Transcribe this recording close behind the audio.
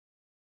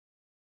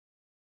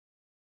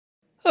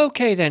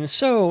Okay then,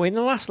 so in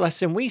the last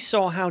lesson we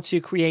saw how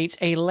to create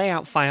a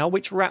layout file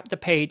which wrapped the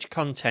page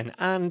content,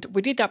 and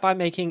we did that by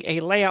making a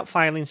layout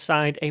file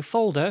inside a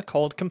folder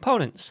called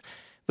components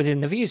within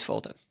the views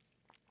folder.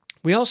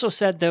 We also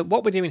said that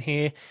what we're doing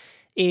here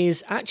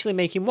is actually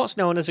making what's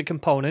known as a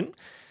component,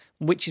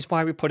 which is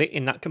why we put it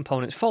in that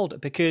components folder,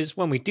 because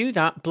when we do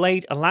that,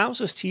 Blade allows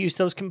us to use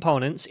those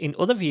components in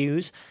other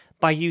views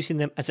by using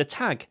them as a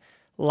tag,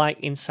 like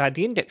inside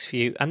the index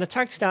view, and the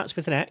tag starts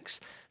with an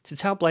X to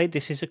tell Blade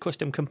this is a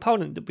custom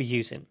component that we're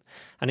using,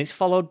 and it's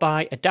followed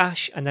by a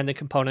dash and then the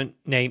component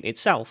name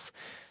itself.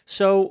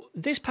 So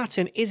this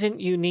pattern isn't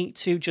unique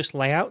to just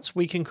layouts.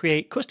 We can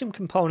create custom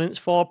components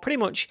for pretty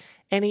much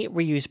any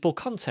reusable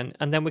content,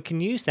 and then we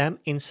can use them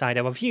inside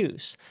our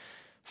views.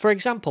 For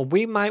example,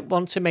 we might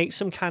want to make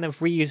some kind of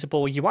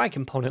reusable UI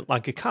component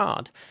like a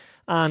card,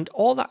 and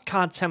all that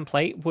card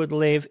template would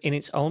live in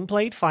its own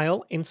Blade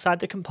file inside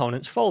the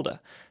components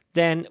folder.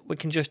 Then we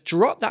can just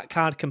drop that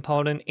card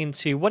component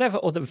into whatever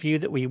other view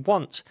that we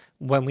want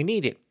when we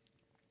need it.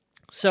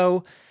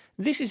 So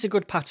this is a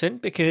good pattern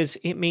because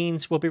it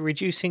means we'll be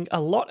reducing a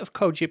lot of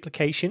code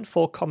duplication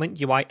for common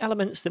UI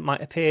elements that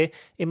might appear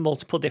in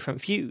multiple different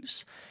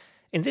views.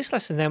 In this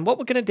lesson then, what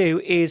we're going to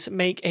do is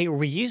make a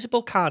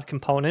reusable card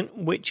component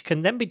which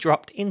can then be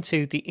dropped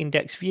into the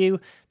index view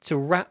to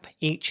wrap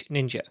each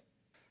ninja.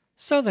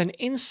 So then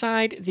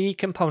inside the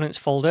components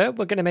folder,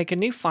 we're going to make a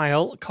new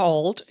file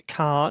called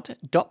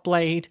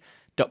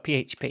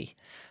card.blade.php.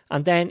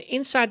 And then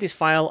inside this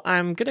file,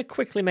 I'm going to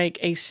quickly make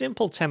a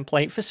simple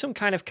template for some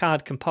kind of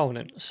card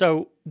component.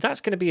 So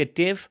that's going to be a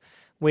div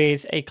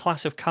with a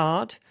class of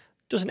card.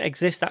 Doesn't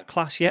exist that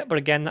class yet, but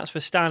again, that's for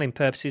styling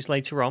purposes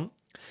later on.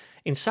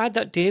 Inside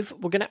that div,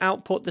 we're going to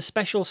output the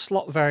special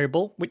slot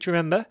variable, which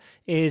remember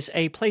is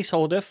a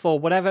placeholder for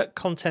whatever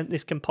content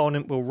this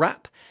component will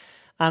wrap.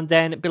 And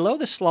then below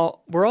the slot,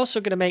 we're also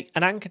going to make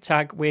an anchor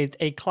tag with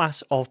a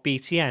class of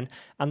btn,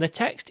 and the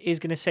text is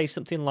going to say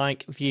something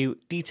like view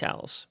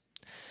details.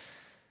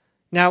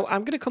 Now,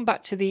 I'm going to come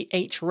back to the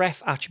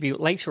href attribute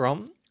later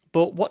on,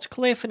 but what's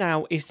clear for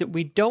now is that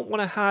we don't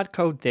want to hard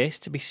code this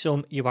to be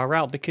some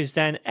URL, because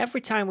then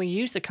every time we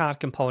use the card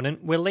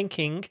component, we're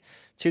linking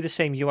to the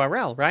same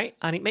URL, right?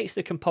 And it makes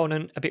the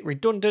component a bit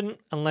redundant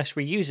and less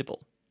reusable.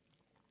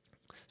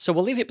 So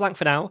we'll leave it blank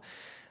for now,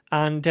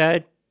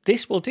 and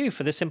this will do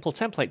for the simple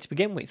template to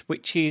begin with,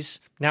 which is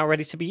now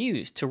ready to be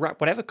used to wrap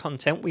whatever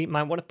content we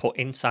might want to put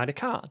inside a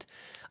card.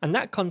 And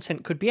that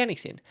content could be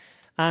anything.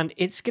 And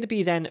it's going to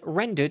be then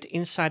rendered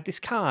inside this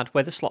card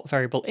where the slot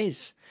variable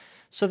is.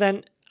 So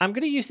then I'm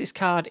going to use this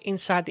card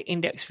inside the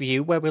index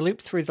view where we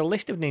loop through the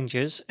list of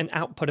ninjas and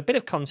output a bit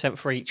of content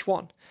for each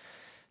one.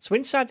 So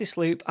inside this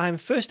loop, I'm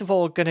first of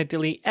all going to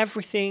delete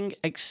everything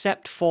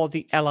except for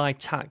the li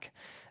tag.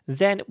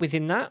 Then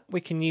within that,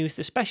 we can use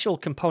the special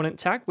component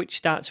tag, which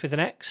starts with an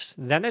X,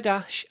 then a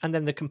dash, and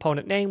then the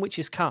component name, which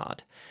is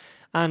card.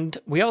 And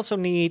we also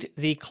need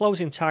the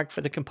closing tag for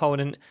the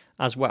component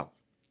as well.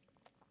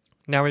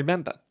 Now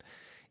remember,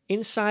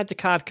 inside the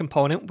card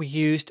component, we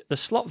used the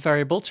slot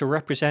variable to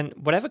represent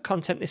whatever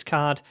content this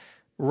card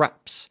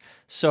wraps.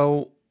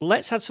 So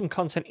let's add some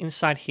content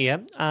inside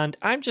here, and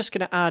I'm just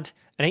going to add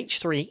an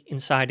h3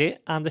 inside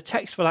it, and the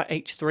text for that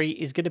h3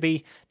 is going to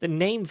be the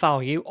name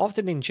value of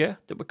the ninja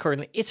that we're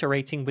currently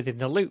iterating within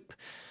the loop.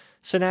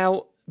 So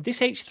now this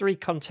h3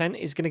 content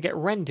is going to get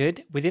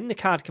rendered within the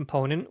card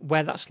component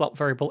where that slot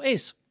variable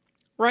is.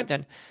 Right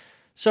then,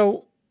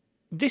 so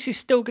this is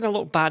still going to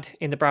look bad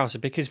in the browser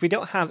because we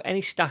don't have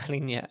any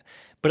styling yet,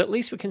 but at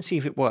least we can see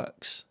if it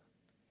works.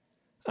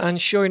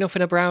 And sure enough,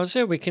 in a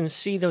browser, we can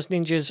see those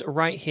ninjas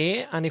right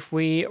here. And if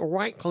we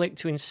right click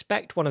to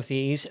inspect one of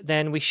these,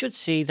 then we should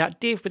see that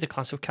div with the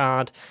class of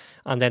card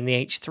and then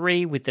the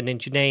h3 with the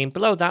ninja name.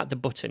 Below that, the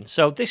button.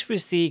 So this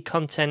was the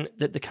content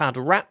that the card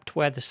wrapped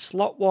where the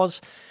slot was.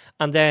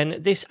 And then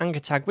this anchor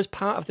tag was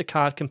part of the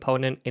card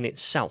component in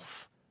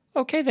itself.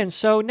 Okay then,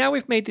 so now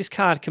we've made this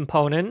card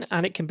component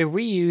and it can be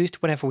reused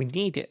whenever we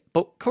need it.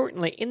 But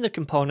currently in the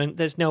component,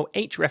 there's no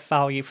href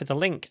value for the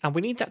link and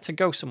we need that to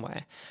go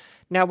somewhere.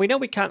 Now, we know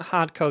we can't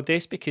hard code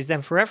this because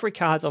then for every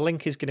card, the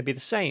link is going to be the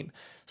same.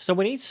 So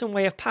we need some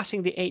way of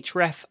passing the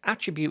href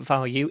attribute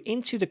value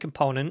into the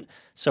component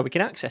so we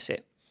can access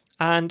it.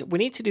 And we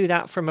need to do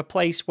that from a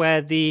place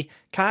where the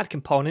card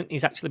component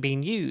is actually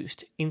being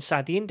used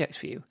inside the index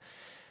view.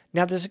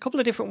 Now, there's a couple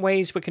of different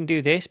ways we can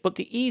do this, but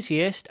the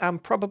easiest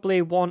and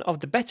probably one of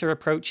the better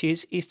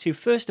approaches is to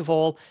first of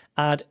all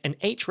add an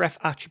href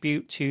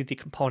attribute to the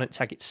component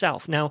tag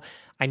itself. Now,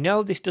 I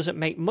know this doesn't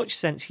make much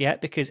sense yet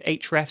because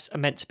hrefs are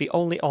meant to be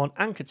only on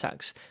anchor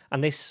tags,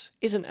 and this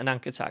isn't an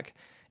anchor tag.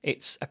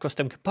 It's a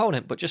custom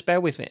component, but just bear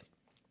with me.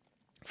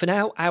 For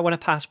now, I want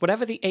to pass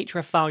whatever the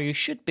href value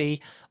should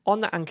be on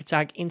the anchor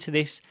tag into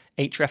this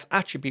href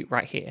attribute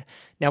right here.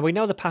 Now we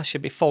know the path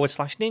should be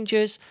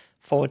 /ninjas,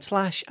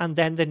 / and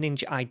then the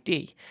ninja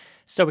ID.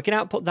 So we can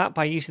output that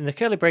by using the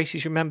curly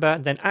braces, remember,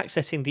 and then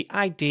accessing the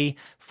ID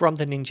from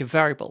the ninja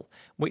variable,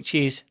 which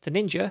is the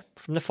ninja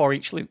from the for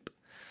each loop.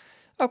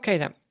 Okay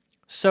then,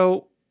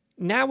 so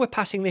now we're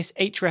passing this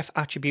href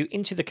attribute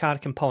into the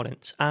card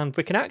component, and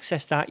we can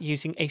access that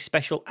using a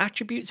special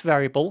attributes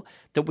variable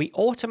that we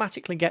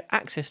automatically get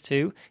access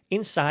to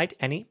inside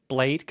any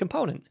blade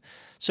component.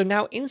 So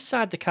now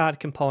inside the card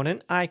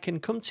component, I can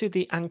come to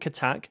the anchor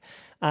tag,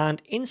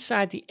 and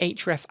inside the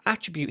href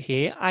attribute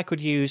here, I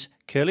could use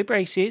curly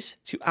braces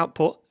to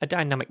output a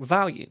dynamic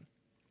value.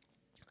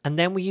 And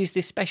then we use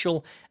this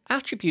special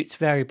attributes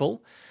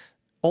variable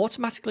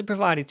automatically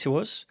provided to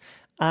us,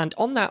 and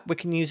on that we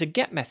can use a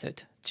get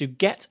method to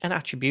get an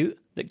attribute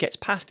that gets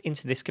passed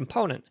into this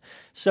component.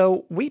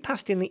 So we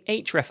passed in the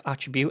href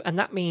attribute, and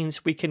that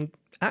means we can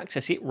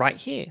access it right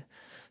here.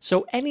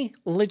 So any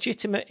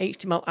legitimate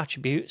HTML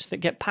attributes that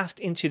get passed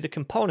into the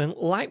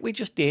component, like we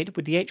just did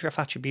with the href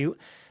attribute,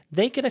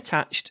 they get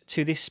attached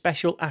to this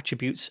special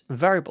attributes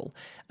variable.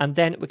 And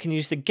then we can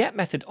use the get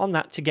method on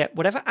that to get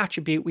whatever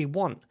attribute we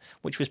want,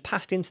 which was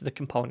passed into the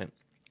component.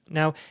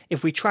 Now,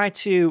 if we try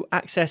to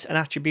access an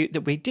attribute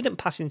that we didn't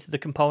pass into the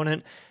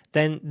component,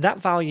 then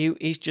that value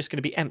is just going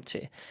to be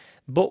empty.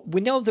 But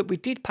we know that we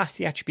did pass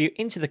the attribute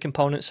into the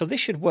component, so this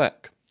should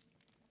work.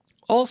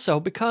 Also,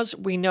 because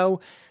we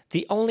know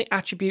the only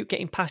attribute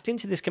getting passed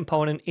into this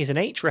component is an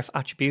href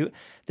attribute,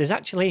 there's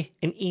actually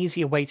an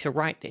easier way to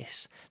write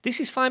this. This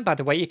is fine, by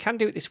the way, you can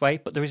do it this way,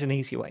 but there is an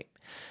easy way.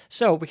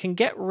 So we can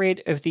get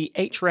rid of the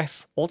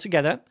href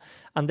altogether,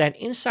 and then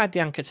inside the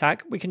anchor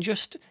tag, we can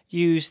just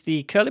use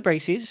the curly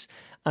braces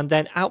and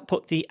then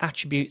output the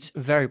attributes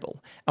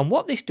variable. And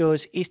what this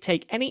does is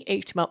take any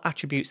HTML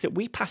attributes that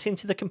we pass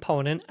into the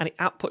component and it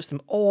outputs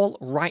them all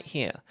right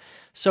here.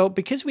 So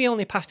because we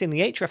only passed in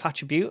the href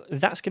attribute,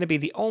 that's going to be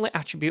the only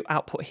attribute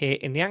output here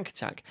in the anchor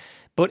tag.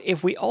 But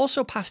if we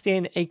also passed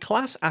in a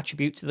class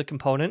attribute to the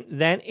component,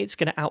 then it's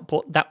going to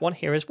output that one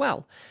here as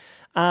well.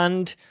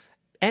 And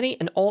any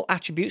and all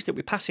attributes that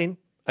we pass in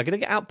are going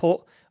to get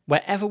output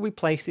wherever we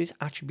place this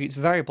attributes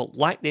variable,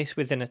 like this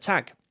within a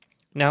tag.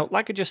 Now,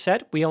 like I just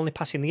said, we only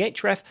pass in the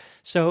href,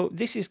 so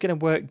this is going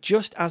to work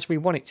just as we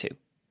want it to.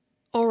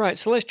 Alright,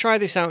 so let's try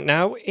this out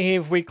now.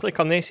 If we click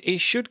on this, it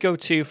should go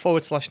to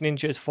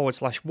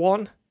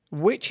 /ninjas/1,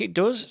 which it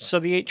does, so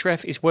the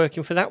href is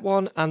working for that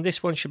one, and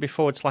this one should be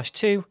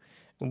 /2,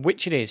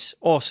 which it is.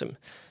 Awesome.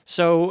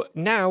 So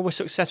now we're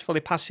successfully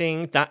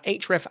passing that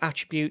href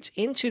attribute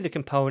into the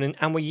component,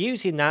 and we're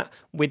using that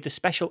with the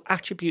special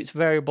attributes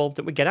variable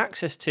that we get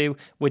access to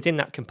within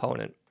that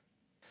component.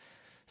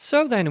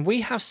 So then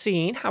we have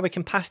seen how we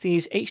can pass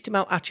these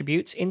HTML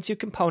attributes into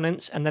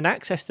components and then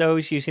access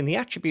those using the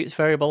attributes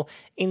variable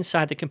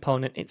inside the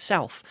component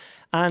itself.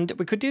 And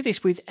we could do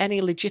this with any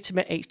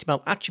legitimate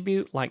HTML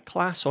attribute like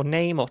class or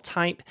name or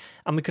type,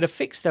 and we could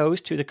affix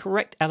those to the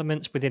correct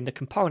elements within the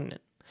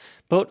component.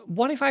 But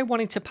what if I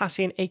wanted to pass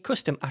in a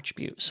custom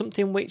attribute,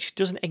 something which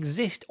doesn't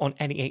exist on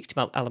any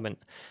HTML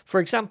element? For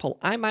example,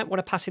 I might want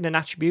to pass in an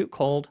attribute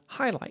called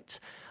highlight,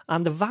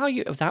 and the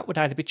value of that would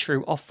either be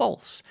true or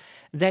false.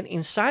 Then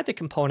inside the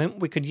component,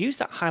 we could use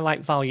that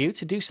highlight value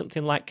to do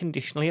something like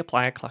conditionally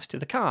apply a class to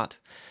the card.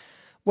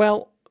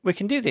 Well, we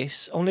can do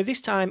this, only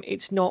this time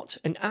it's not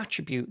an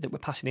attribute that we're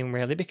passing in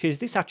really, because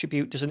this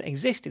attribute doesn't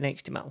exist in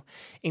HTML.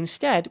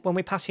 Instead, when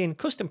we pass in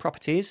custom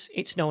properties,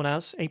 it's known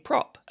as a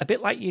prop, a bit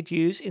like you'd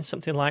use in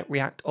something like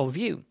React or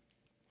Vue.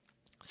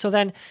 So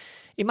then,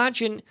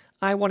 imagine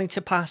I wanted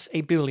to pass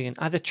a boolean,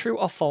 either true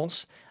or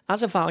false,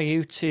 as a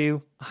value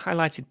to a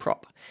highlighted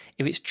prop.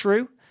 If it's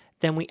true,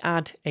 then we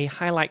add a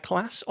highlight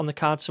class on the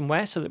card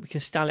somewhere so that we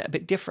can style it a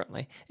bit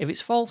differently. If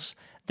it's false,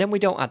 then we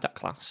don't add that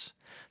class.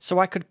 So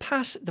I could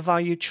pass the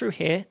value true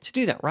here to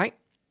do that, right?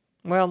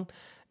 Well,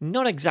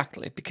 not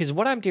exactly, because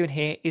what I'm doing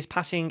here is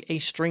passing a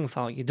string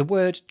value, the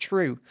word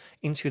true,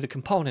 into the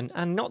component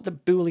and not the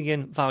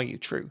Boolean value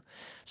true.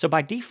 So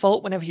by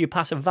default, whenever you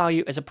pass a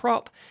value as a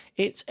prop,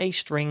 it's a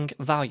string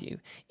value.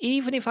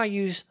 Even if I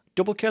use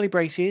double curly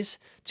braces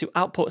to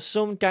output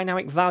some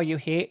dynamic value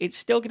here, it's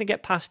still going to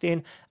get passed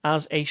in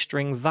as a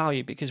string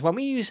value, because when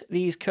we use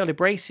these curly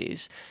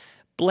braces,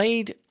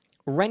 Blade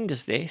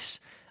renders this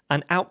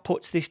and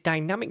outputs this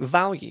dynamic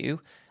value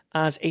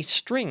as a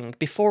string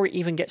before it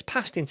even gets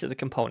passed into the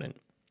component.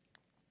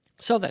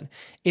 So then,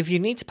 if you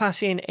need to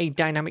pass in a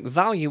dynamic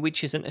value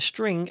which isn't a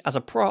string as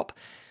a prop,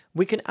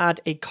 we can add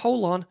a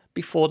colon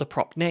before the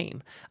prop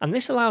name, and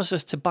this allows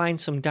us to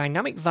bind some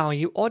dynamic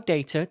value or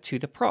data to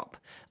the prop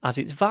as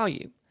its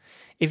value.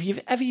 If you've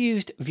ever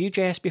used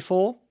Vue.js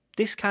before,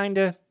 this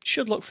kinda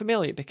should look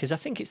familiar because I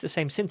think it's the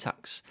same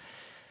syntax.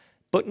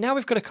 But now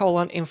we've got a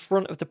colon in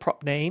front of the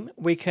prop name,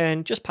 we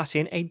can just pass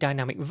in a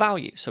dynamic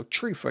value, so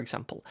true for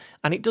example,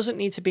 and it doesn't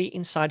need to be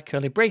inside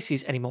curly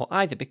braces anymore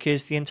either,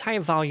 because the entire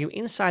value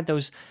inside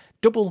those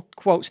double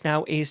quotes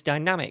now is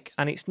dynamic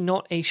and it's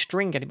not a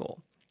string anymore.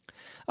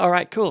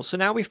 Alright, cool, so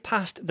now we've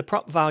passed the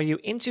prop value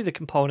into the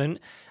component,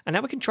 and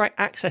now we can try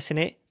accessing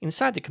it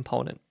inside the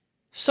component.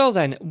 So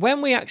then,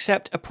 when we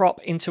accept a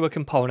prop into a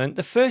component,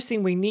 the first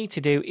thing we need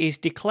to do is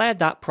declare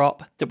that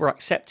prop that we're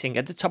accepting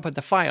at the top of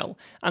the file.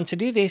 And to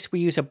do this, we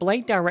use a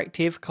Blade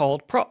directive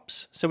called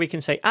props. So we can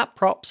say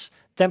 @props,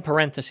 then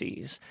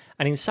parentheses.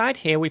 And inside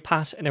here, we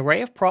pass an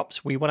array of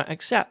props we want to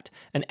accept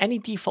and any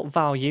default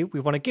value we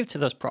want to give to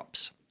those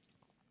props.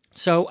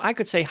 So I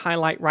could say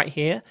highlight right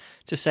here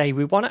to say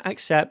we want to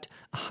accept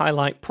a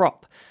highlight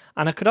prop.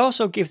 And I could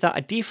also give that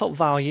a default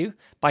value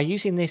by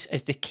using this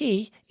as the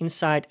key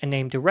inside a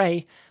named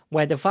array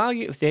where the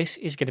value of this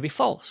is going to be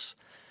false.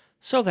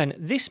 So then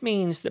this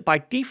means that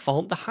by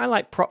default the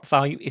highlight prop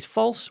value is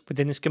false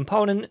within this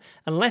component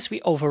unless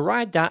we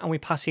override that and we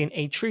pass in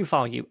a true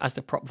value as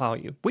the prop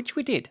value, which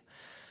we did.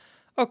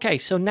 Okay,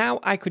 so now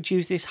I could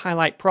use this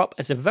highlight prop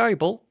as a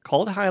variable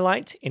called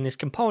highlight in this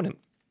component.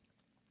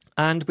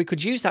 And we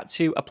could use that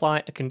to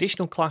apply a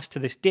conditional class to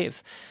this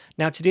div.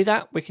 Now to do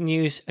that, we can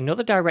use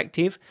another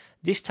directive,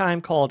 this time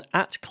called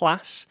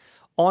 @class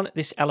on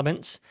this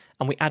element,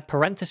 and we add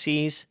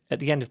parentheses at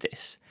the end of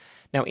this.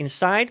 Now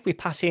inside, we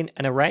pass in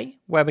an array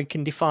where we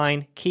can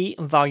define key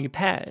and value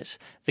pairs.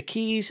 The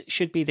keys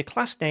should be the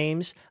class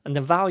names and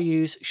the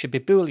values should be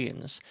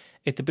booleans.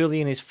 If the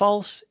boolean is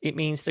false, it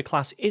means the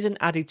class isn't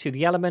added to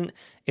the element.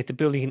 If the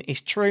boolean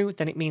is true,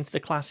 then it means the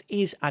class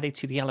is added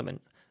to the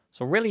element.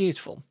 So really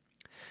useful.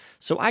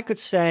 So I could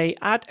say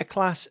add a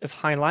class of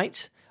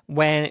highlight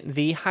when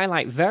the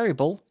highlight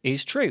variable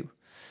is true.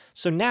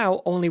 So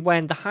now only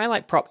when the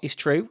highlight prop is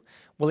true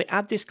will it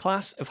add this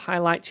class of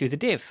highlight to the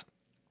div.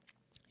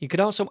 You could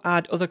also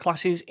add other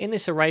classes in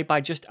this array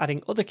by just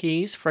adding other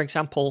keys, for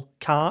example,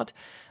 card.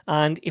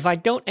 And if I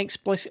don't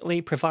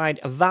explicitly provide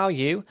a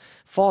value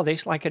for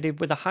this, like I did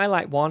with the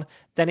highlight one,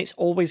 then it's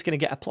always going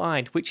to get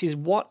applied, which is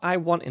what I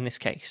want in this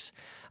case.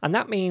 And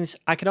that means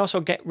I can also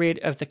get rid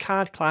of the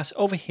card class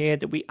over here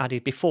that we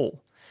added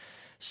before.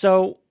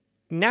 So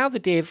now the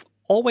div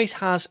always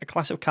has a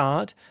class of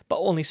card, but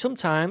only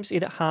sometimes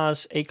it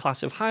has a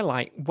class of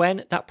highlight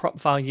when that prop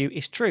value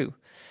is true.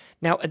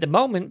 Now at the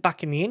moment,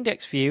 back in the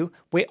index view,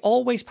 we're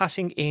always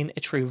passing in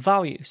a true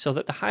value so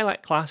that the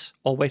highlight class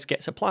always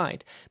gets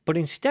applied. But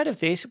instead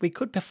of this, we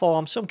could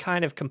perform some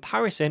kind of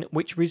comparison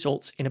which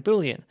results in a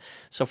boolean.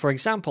 So for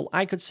example,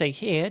 I could say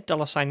here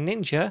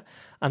 $ninja,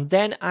 and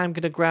then I'm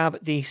going to grab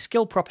the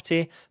skill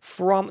property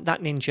from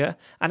that ninja,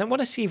 and I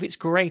want to see if it's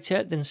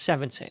greater than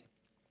 70.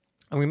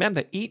 And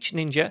remember, each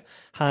ninja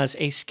has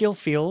a skill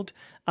field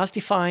as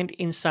defined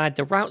inside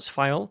the routes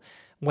file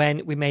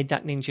when we made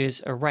that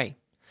ninja's array.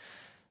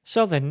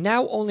 So then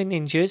now only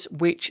ninjas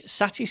which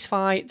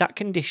satisfy that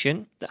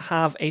condition that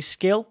have a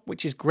skill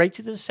which is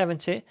greater than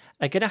 70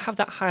 are going to have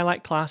that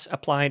highlight class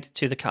applied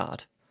to the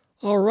card.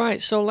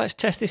 Alright, so let's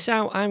test this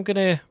out. I'm going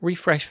to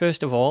refresh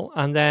first of all,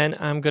 and then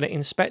I'm going to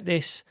inspect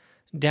this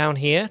down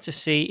here to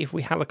see if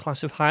we have a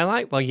class of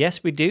highlight. Well,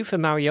 yes, we do for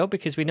Mario,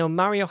 because we know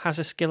Mario has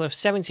a skill of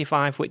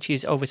 75, which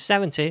is over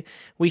 70.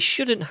 We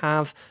shouldn't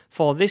have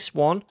for this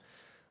one,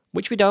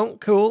 which we don't.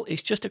 Cool.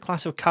 It's just a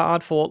class of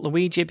card for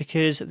Luigi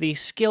because the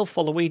skill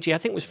for Luigi, I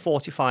think, was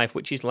 45,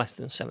 which is less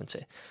than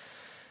 70.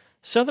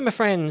 So then, my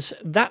friends,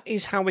 that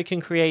is how we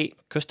can create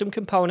custom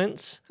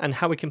components and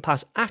how we can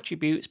pass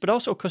attributes, but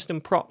also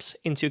custom props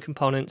into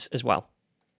components as well.